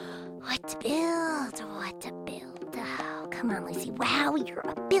What to build? Oh, come on, Lucy. Wow, you're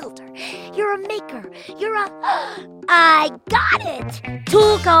a builder. You're a maker. I got it!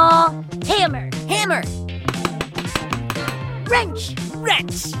 Tool call. Hammer. Wrench.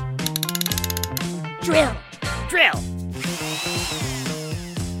 Drill.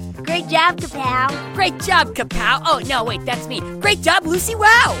 Great job, Kapow. Great job, Kapow. Oh, no, wait, that's me. Great job, Lucy.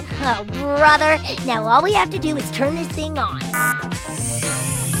 Wow. Oh, brother. Now all we have to do is turn this thing on.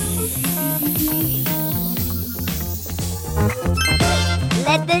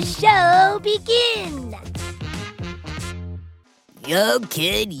 Let the show begin. Yo,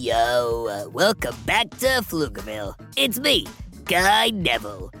 kid, yo. Welcome back to Pflugerville. It's me, Guy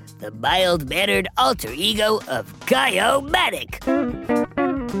Neville, the mild-mannered alter ego of Guy-O-Matic.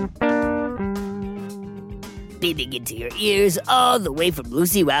 Beaming into your ears all the way from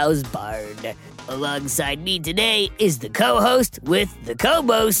Lucy Wow's barn. Alongside me today is the co-host with the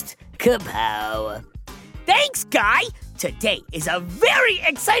co-most, Kapow. Thanks, Guy. Today is a very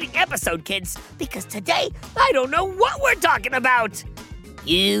exciting episode, kids, because today I don't know what we're talking about.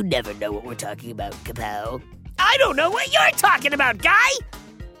 You never know what we're talking about, Kapow. I don't know what you're talking about, Guy.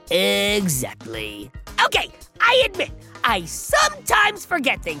 Exactly. Okay, I admit, I sometimes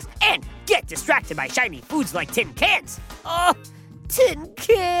forget things and get distracted by shiny foods like tin cans. Oh, tin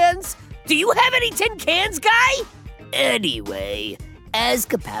cans. Do you have any tin cans, Guy? Anyway, as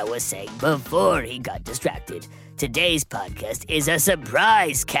Kapow was saying before he got distracted, today's podcast is a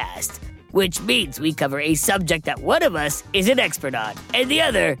surprise cast, which means we cover a subject that one of us is an expert on and the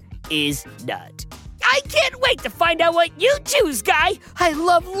other is not. I can't wait to find out what you choose, Guy. I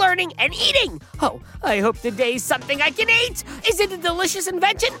love learning and eating. Oh, I hope today's something I can eat. Is it a delicious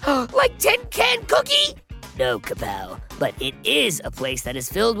invention, like tin can cookie? No, Kapow, but it is a place that is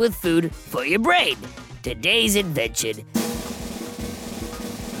filled with food for your brain. Today's invention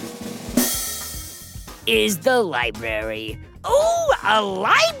is the library. Oh, a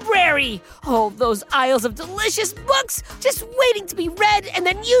library! Oh, those aisles of delicious books, just waiting to be read and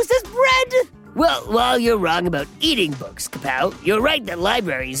then used as bread. Well, while you're wrong about eating books, Kapow, you're right that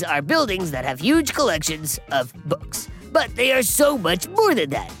libraries are buildings that have huge collections of books. But they are so much more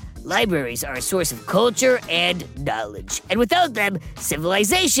than that. Libraries are a source of culture and knowledge. And without them,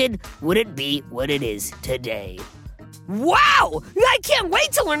 civilization wouldn't be what it is today. Wow! I can't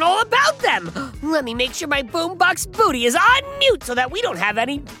wait to learn all about them! Let me make sure my boombox booty is on mute so that we don't have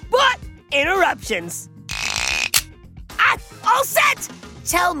any butt interruptions. All set!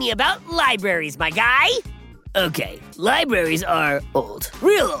 Tell me about libraries, my guy. Okay, libraries are old,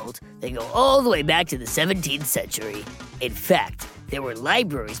 real old. They go all the way back to the 17th century. In fact, there were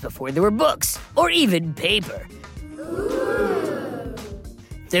libraries before there were books, or even paper.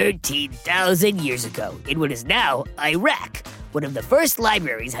 13,000 years ago, in what is now Iraq, one of the first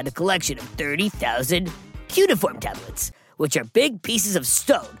libraries had a collection of 30,000 cuneiform tablets, which are big pieces of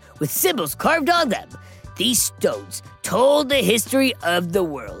stone with symbols carved on them. These stones told the history of the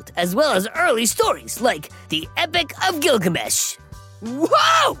world, as well as early stories like the Epic of Gilgamesh.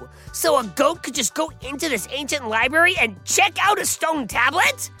 Whoa! So a goat could just go into this ancient library and check out a stone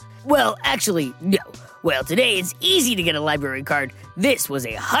tablet? Well, actually, no. Well, today it's easy to get a library card. This was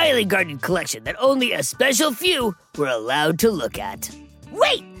a highly guarded collection that only a special few were allowed to look at.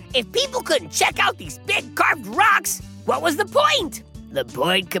 Wait, if people couldn't check out these big carved rocks, what was the point? The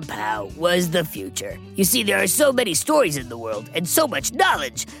point, Kapow, was the future. You see, there are so many stories in the world and so much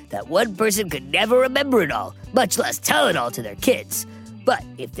knowledge that one person could never remember it all, much less tell it all to their kids. But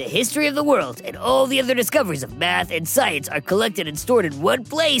if the history of the world and all the other discoveries of math and science are collected and stored in one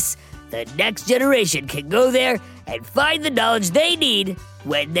place, the next generation can go there and find the knowledge they need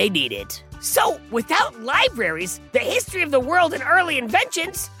when they need it. So, without libraries, the history of the world and early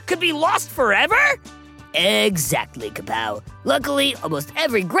inventions could be lost forever? Exactly, Kapow. Luckily, almost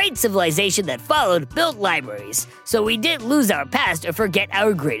every great civilization that followed built libraries, so we didn't lose our past or forget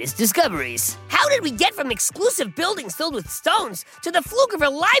our greatest discoveries. How did we get from exclusive buildings filled with stones to the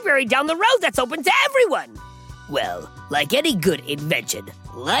Pflugerville Library down the road that's open to everyone? Well, like any good invention,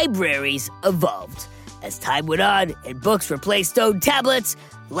 libraries evolved. As time went on and books replaced stone tablets,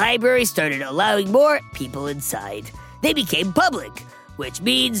 libraries started allowing more people inside. They became public, which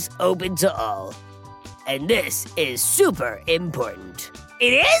means open to all. And this is super important.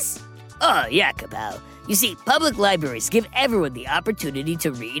 It is? Oh, yeah, Kapow. You see, public libraries give everyone the opportunity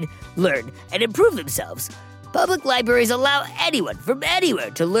to read, learn, and improve themselves. Public libraries allow anyone from anywhere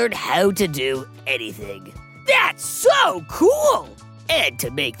to learn how to do anything. That's so cool! And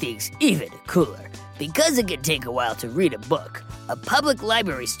to make things even cooler, because it can take a while to read a book, a public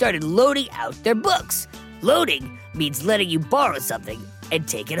library started loaning out their books. Loaning means letting you borrow something and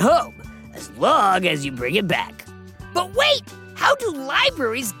take it home, as long as you bring it back. But wait, how do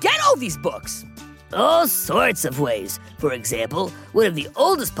libraries get all these books? All sorts of ways. For example, one of the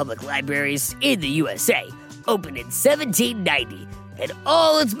oldest public libraries in the USA opened in 1790, and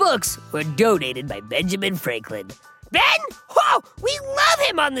all its books were donated by Benjamin Franklin. Ben? Whoa, we love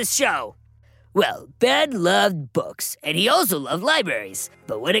him on this show! Well, Ben loved books, and he also loved libraries.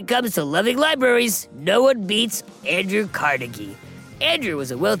 But when it comes to loving libraries, no one beats Andrew Carnegie. Andrew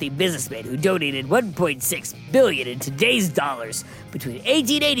was a wealthy businessman who donated $1.6 billion in today's dollars between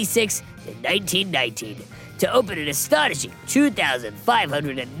 1886 and 1919 to open an astonishing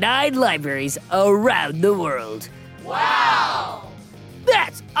 2,509 libraries around the world. Wow!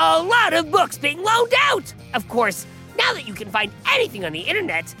 That's a lot of books being loaned out! Of course, now that you can find anything on the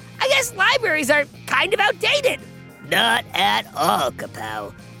internet, I guess libraries are kind of outdated. Not at all,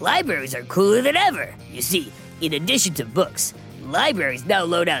 Kapow. Libraries are cooler than ever. You see, in addition to books, libraries now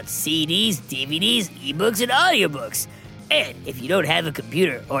loan out CDs, DVDs, ebooks, and audiobooks. And if you don't have a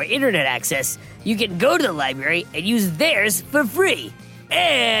computer or internet access, you can go to the library and use theirs for free.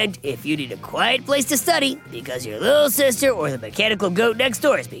 And if you need a quiet place to study because your little sister or the mechanical goat next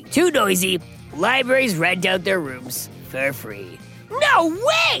door is being too noisy, libraries rent out their rooms for free. No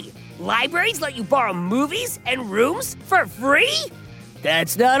way! Libraries let you borrow movies and rooms for free?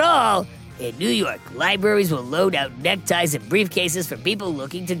 That's not all. In New York, libraries will loan out neckties and briefcases for people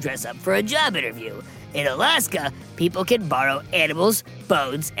looking to dress up for a job interview. In Alaska, people can borrow animals,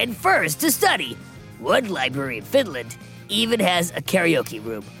 bones, and furs to study. One library in Finland even has a karaoke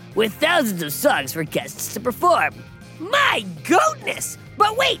room with thousands of songs for guests to perform. My goodness!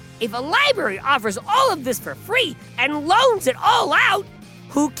 But wait, if a library offers all of this for free and loans it all out,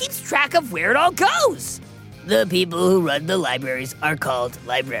 who keeps track of where it all goes? The people who run the libraries are called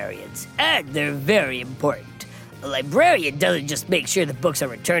librarians, and they're very important. A librarian doesn't just make sure the books are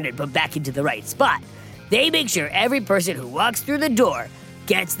returned and put back into the right spot. They make sure every person who walks through the door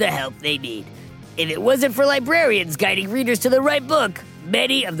gets the help they need. If it wasn't for librarians guiding readers to the right book,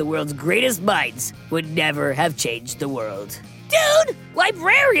 many of the world's greatest minds would never have changed the world. Dude,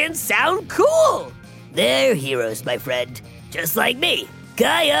 librarians sound cool! They're heroes, my friend. Just like me,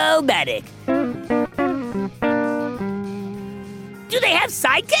 Guy-O-Matic. Do they have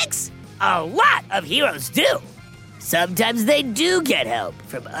sidekicks? A lot of heroes do. Sometimes they do get help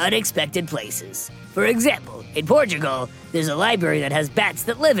from unexpected places. For example, in Portugal, there's a library that has bats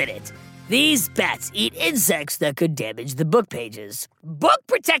that live in it. These bats eat insects that could damage the book pages.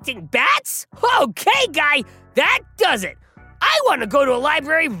 Book-protecting bats? Okay, Guy, that does it. I want to go to a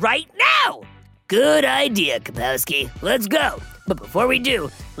library right now. Good idea, Kapowski. Let's go. But before we do,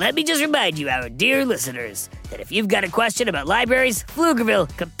 let me just remind you, our dear listeners, that if you've got a question about libraries, Pflugerville,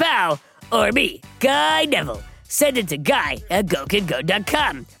 Kapow, or me, Guy Neville, send it to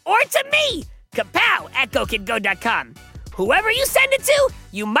guy@gokidgo.com. Or to me, kapow@gokidgo.com. Whoever you send it to,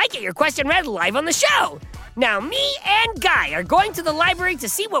 you might get your question read live on the show. Now, me and Guy are going to the library to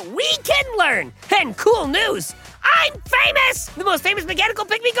see what we can learn. And cool news, I'm famous! The most famous mechanical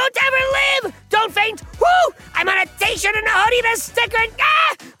pygmy goat to ever live! Don't faint! Woo! I'm on a t-shirt and a hoodie and a sticker and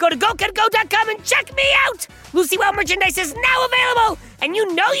go to gokidgo.com and check me out! Lucy Well merchandise is now available! And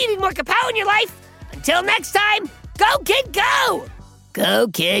you know you need more Kapow in your life! Until next time, go kid go! Go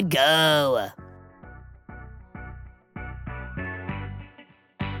kid go!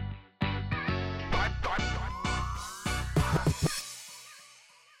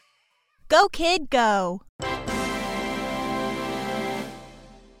 Go Kid Go!